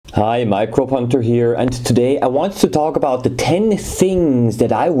Hi, Microbehunter here, and today I want to talk about the 10 things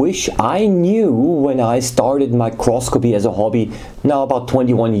that I wish I knew when I started microscopy as a hobby now about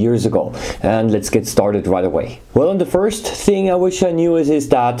 21 years ago. And let's get started right away. Well, and the first thing I wish I knew is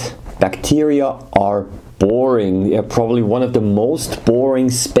that bacteria are boring. They're probably one of the most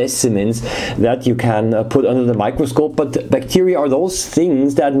boring specimens that you can put under the microscope, but bacteria are those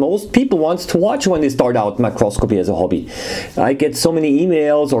things that most people want to watch when they start out microscopy as a hobby. I get so many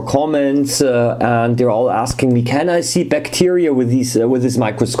emails or comments and they're all asking me, can I see bacteria with this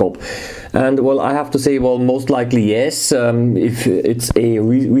microscope? And well, I have to say, well, most likely yes. If it's a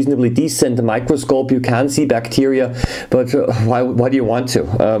reasonably decent microscope, you can see bacteria, but why do you want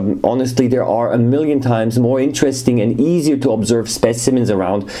to? Honestly, there are a million times more interesting and easier to observe specimens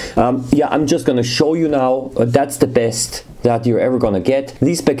around. Yeah, I'm just going to show you now. That's the best that you're ever going to get.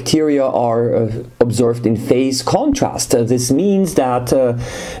 These bacteria are observed in phase contrast. This means that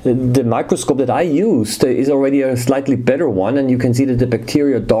the microscope that I used is already a slightly better one, and you can see that the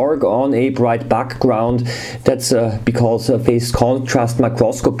bacteria are dark on a bright background. That's because phase contrast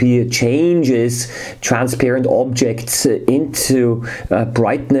microscopy changes transparent objects into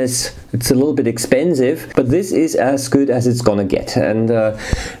brightness. It's a little bit expensive, but this is as good as it's gonna get. And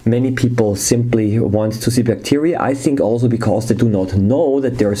many people simply want to see bacteria. I think also because they do not know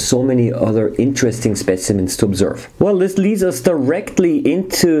that there are so many other interesting specimens to observe. Well, this leads us directly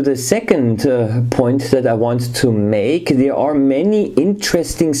into the second point that I want to make. There are many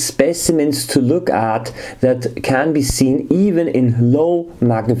interesting specimens to look at that can be seen even in low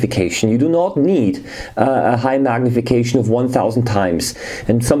magnification. You do not need a high magnification of 1000 times.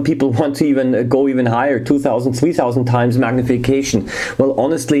 And some people want to even go even higher, 2000, 3000 times magnification. Well,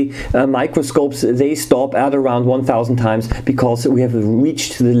 honestly, microscopes, they stop at around 1000 times because we have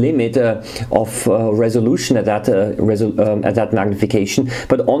reached the limit of resolution at that magnification.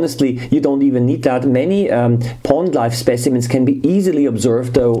 But honestly, you don't even need that. Many pond life specimens can be easily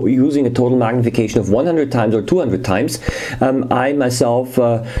observed using a total magnification of 100 times or 200 times. I myself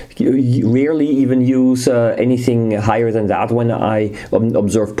rarely even use anything higher than that when I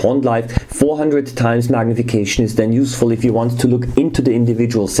observe pond life. 400 times magnification is then useful if you want to look into the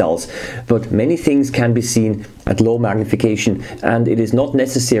individual cells. But many things can be seen at low magnification, and it is not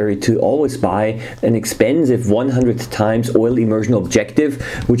necessary to always buy an expensive 100 times oil immersion objective,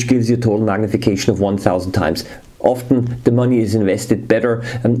 which gives you a total magnification of 1000 times. Often the money is invested better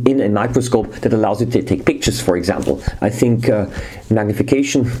in a microscope that allows you to take pictures, for example. I think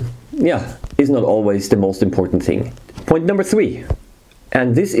magnification, yeah, is not always the most important thing. Point number 3.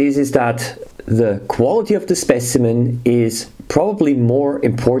 And this is that the quality of the specimen is probably more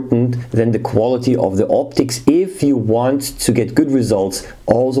important than the quality of the optics if you want to get good results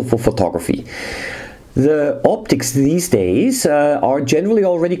also for photography. The optics these days are generally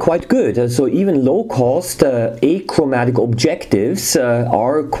already quite good, so even low-cost achromatic objectives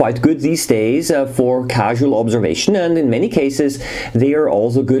are quite good these days for casual observation, and in many cases they are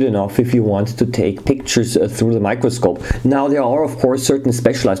also good enough if you want to take pictures through the microscope. Now, there are of course certain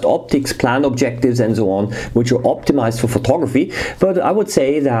specialized optics, plan objectives and so on, which are optimized for photography, but I would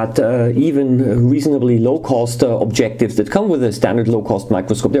say that even reasonably low-cost objectives that come with a standard low-cost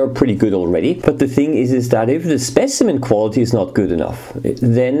microscope, they are pretty good already. But the thing is that if the specimen quality is not good enough,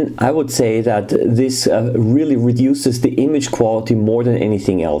 then I would say that this really reduces the image quality more than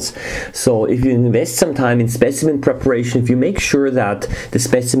anything else. So if you invest some time in specimen preparation, if you make sure that the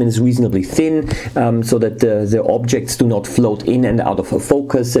specimen is reasonably thin so that the objects do not float in and out of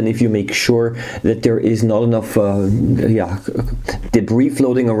focus, and if you make sure that there is not enough debris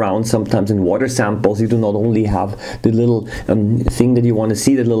floating around, sometimes in water samples you do not only have the little thing that you want to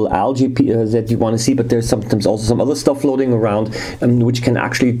see, the little algae that you want to see, but there's sometimes also some other stuff floating around which can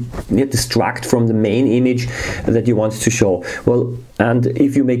actually distract from the main image that you want to show. Well, and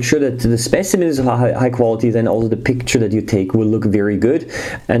if you make sure that the specimen is high quality, then also the picture that you take will look very good.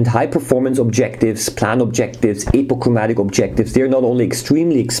 And high performance objectives, plan objectives, apochromatic objectives, they're not only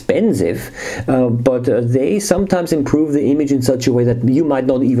extremely expensive, but they sometimes improve the image in such a way that you might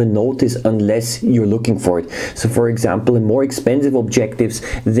not even notice unless you're looking for it. So for example, in more expensive objectives,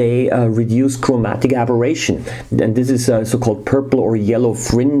 they reduce chromatic aberration, and this is so-called purple or yellow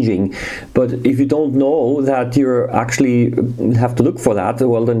fringing. But if you don't know that you actually have to look for that,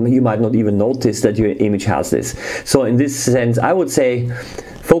 well, then you might not even notice that your image has this. So in this sense, I would say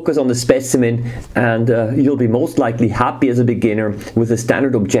focus on the specimen, and you'll be most likely happy as a beginner with the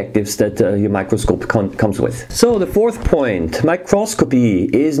standard objectives that your microscope comes with. So the fourth point, microscopy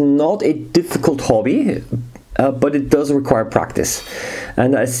is not a difficult hobby, but it does require practice.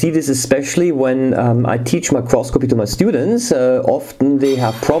 And I see this especially when I teach microscopy to my students. Often they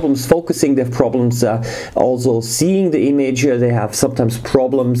have problems focusing, they have problems also seeing the image. They have sometimes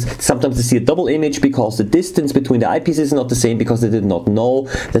problems, sometimes they see a double image because the distance between the eyepieces is not the same, because they did not know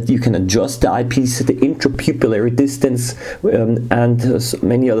that you can adjust the eyepiece, the intrapupillary distance, and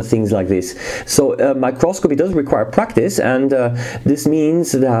many other things like this. So microscopy does require practice, and this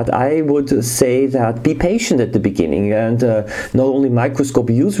means that I would say that be patient at the beginning, and not only microscope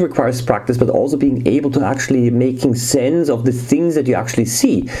use requires practice, but also being able to actually making sense of the things that you actually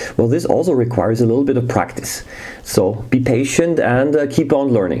see. Well, this also requires a little bit of practice. So be patient and keep on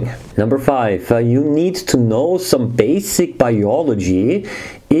learning. Number 5, you need to know some basic biology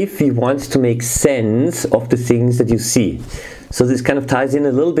if you want to make sense of the things that you see. So this kind of ties in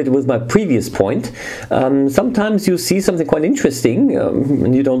a little bit with my previous point. Sometimes you see something quite interesting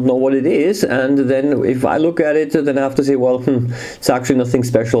and you don't know what it is, and then if I look at it, then I have to say, well, it's actually nothing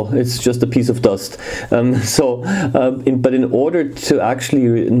special, it's just a piece of dust. But in order to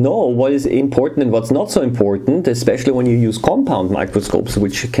actually know what is important and what's not so important, especially when you use compound microscopes,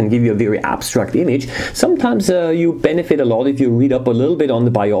 which can give you a very abstract image, sometimes you benefit a lot if you read up a little bit on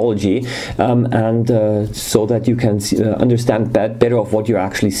the biology, so that you can understand better of what you're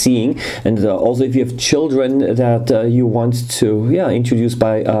actually seeing. And also if you have children that you want to introduce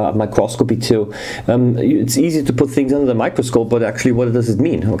by microscopy to, it's easy to put things under the microscope, but actually what does it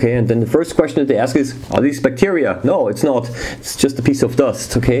mean? Okay, and then the first question that they ask is, are these bacteria? No, it's not, it's just a piece of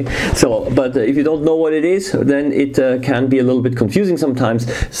dust. Okay, so but if you don't know what it is, then it can be a little bit confusing sometimes.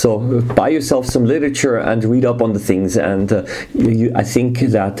 So buy yourself some literature and read up on the things, and I think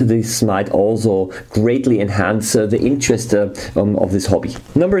that this might also greatly enhance the interest of this hobby.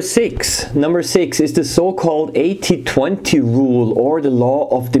 Number 6 is the so-called 80-20 rule, or the law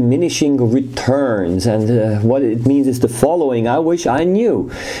of diminishing returns. And what it means is the following: I wish I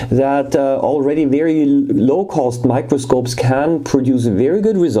knew that already very low-cost microscopes can produce very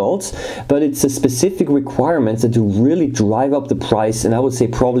good results, but it's the specific requirements that really drive up the price, and I would say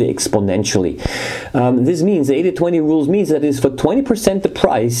probably exponentially. This means the 80-20 rules means that it's for 20% the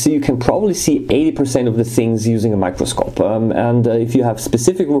price, so you can probably see 80% of the things using a microscope. And if you have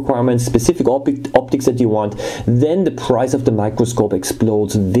specific requirements, specific optics that you want, then the price of the microscope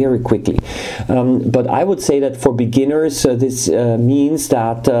explodes very quickly. But I would say that for beginners, this means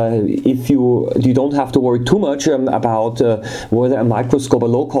that if you don't have to worry too much about whether a microscope, a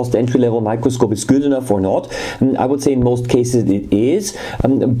low-cost entry-level microscope, is good enough or not. I would say in most cases it is,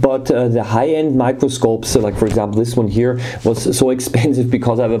 but the high-end microscopes, like for example this one here, was so expensive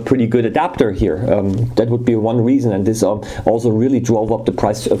because I have a pretty good adapter here. That would be one reason, and this also really drove up the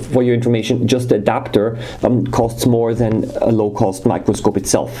price. For your information, just the adapter costs more than a low-cost microscope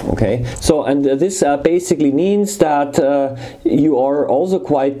itself. Okay, so and this basically means that you are also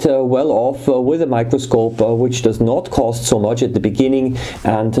quite well off with a microscope which does not cost so much at the beginning,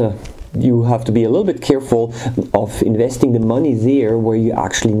 and you have to be a little bit careful of investing the money there where you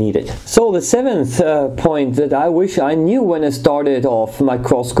actually need it. So the 7th point that I wish I knew when I started off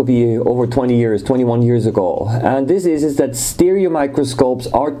microscopy over 21 years ago, and this is that stereo microscopes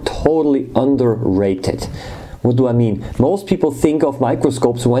are totally underrated. What do I mean? Most people think of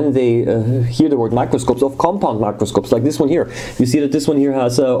microscopes, when they hear the word microscopes, of compound microscopes, like this one here. You see that this one here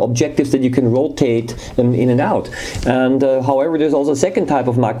has objectives that you can rotate in and out. And however, there's also a second type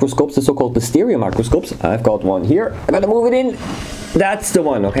of microscopes, the so-called stereo microscopes. I've got one here. I gotta move it in. That's the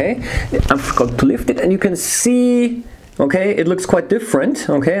one, okay? I've got to lift it, and you can see. Okay, it looks quite different,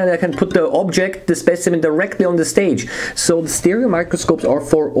 okay, and I can put the object, the specimen, directly on the stage. So the stereo microscopes are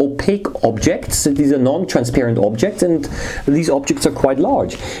for opaque objects. These are non-transparent objects, and these objects are quite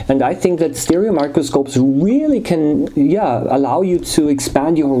large. And I think that stereo microscopes really can, allow you to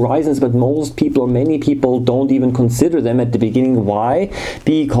expand your horizons, but most people, or many people, don't even consider them at the beginning. Why?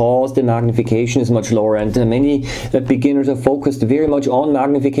 Because the magnification is much lower, and many beginners are focused very much on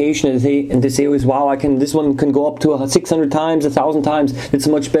magnification, and they say, always, wow, this one can go up to 600 times, 1,000 times, it's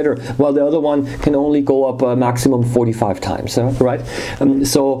much better, while the other one can only go up a maximum 45 times, right?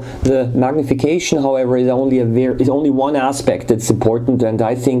 So the magnification, however, is only one aspect that's important, and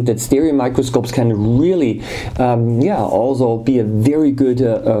I think that stereo microscopes can really, also be a very good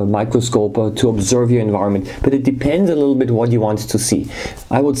microscope to observe your environment, but it depends a little bit what you want to see.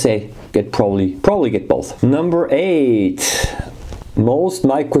 I would say probably get both. Number 8. Most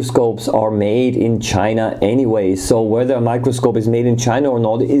microscopes are made in China anyway, so whether a microscope is made in China or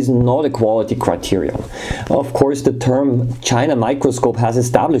not is not a quality criterion. Of course, the term China microscope has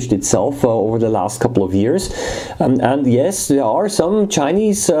established itself over the last couple of years, and yes, there are some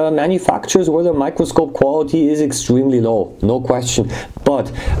Chinese manufacturers where the microscope quality is extremely low, no question.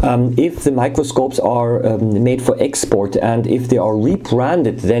 But if the microscopes are made for export and if they are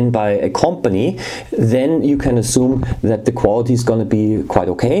rebranded then by a company, then you can assume that the quality is going to be quite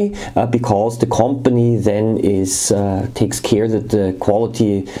okay, because the company then takes care that the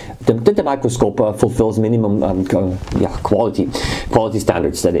quality, that the microscope fulfills minimum quality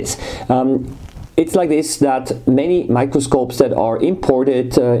standards, that is. It's like this, that many microscopes that are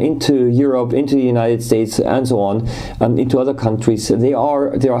imported into Europe, into the United States, and so on, into other countries, there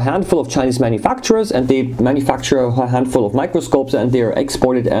are a handful of Chinese manufacturers, and they manufacture a handful of microscopes, and they are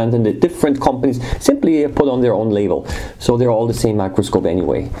exported, and then the different companies simply put on their own label. So they're all the same microscope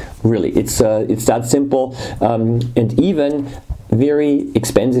anyway. Really, it's that simple, and even very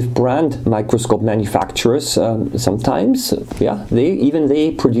expensive brand microscope manufacturers sometimes, yeah,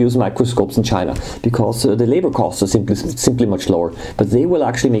 they produce microscopes in China because the labor costs are simply much lower, but they will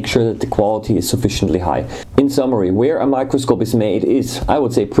actually make sure that the quality is sufficiently high. In summary, where a microscope is made is, I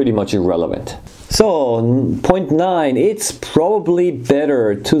would say, pretty much irrelevant. So, point 9, it's probably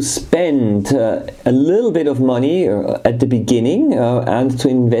better to spend a little bit of money at the beginning and to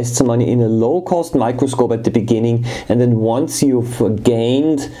invest some money in a low-cost microscope at the beginning, and then once you've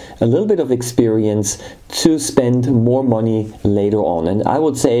gained a little bit of experience, to spend more money later on. And I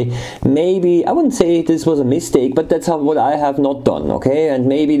would say, maybe, I wouldn't say this was a mistake, but that's what I have not done, okay? And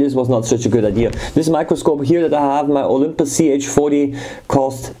maybe this was not such a good idea. This microscope here that I have, my Olympus CH40,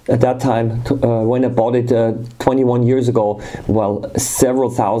 cost at that time, when I bought it 21 years ago, well, several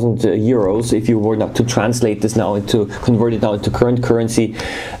thousand euros, if you were not to translate this now convert it now into current currency.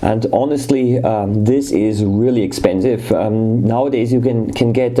 And honestly, this is really expensive. Nowadays you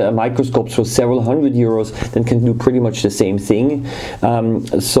can get microscopes for several hundred euros that can do pretty much the same thing.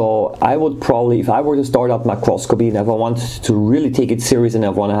 So I would probably, if I were to start up microscopy and if I want to really take it serious and I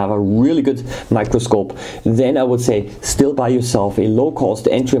want to have a really good microscope, then I would say still buy yourself a low-cost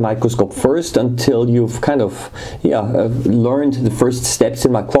entry microscope first until you've kind of learned the first steps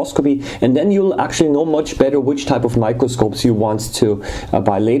in microscopy, and then you'll actually know much better which type of microscopes you want to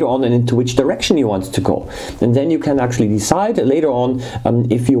buy later on and into which direction you want to go. And then you can actually decide later on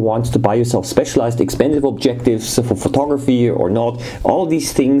if you want to buy yourself specialized expensive objectives for photography or not. All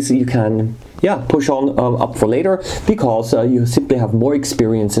these things you can push on up for later, because you simply have more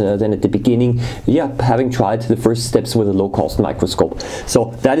experience than at the beginning, having tried the first steps with a low-cost microscope.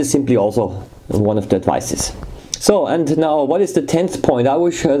 So that is simply also one of the advices. So, and now what is the 10th point? I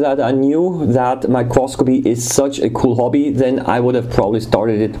wish that I knew that microscopy is such a cool hobby, then I would have probably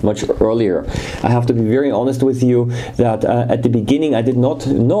started it much earlier. I have to be very honest with you that at the beginning I did not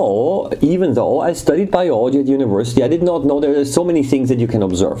know, even though I studied biology at university, I did not know there are so many things that you can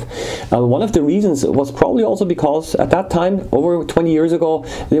observe. One of the reasons was probably also because at that time, over 20 years ago,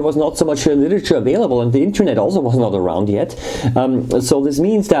 there was not so much literature available, and the internet also was not around yet. So this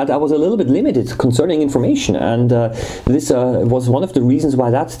means that I was a little bit limited concerning information, and this was one of the reasons why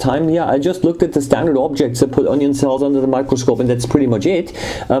that time, I just looked at the standard objects, I put onion cells under the microscope, and that's pretty much it.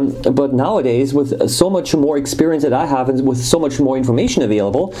 But nowadays, with so much more experience that I have and with so much more information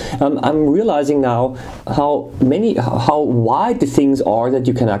available, I'm realizing now how wide the things are that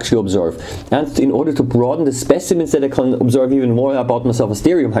you can actually observe. And in order to broaden the specimens that I can observe even more, I bought myself a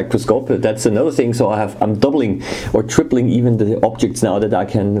stereo microscope. That's another thing, so I'm doubling or tripling even the objects now that I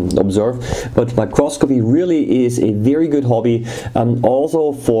can observe. But microscopy really is a very good hobby,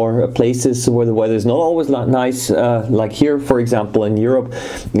 also for places where the weather is not always nice, like here, for example, in Europe,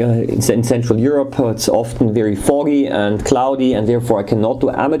 in Central Europe, it's often very foggy and cloudy, and therefore I cannot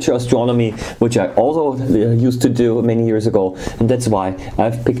do amateur astronomy, which I also used to do many years ago, and that's why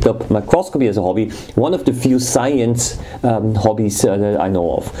I've picked up microscopy as a hobby, one of the few science hobbies that I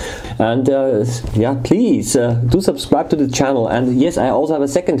know of. And please do subscribe to the channel, and yes, I also have a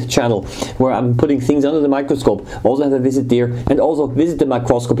second channel where I'm putting things under the microscope. Also have a visit there, and also visit the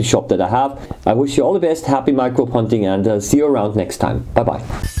microscopy shop that I have. I wish you all the best, happy microbe hunting, and see you around next time. Bye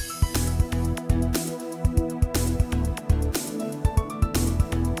bye.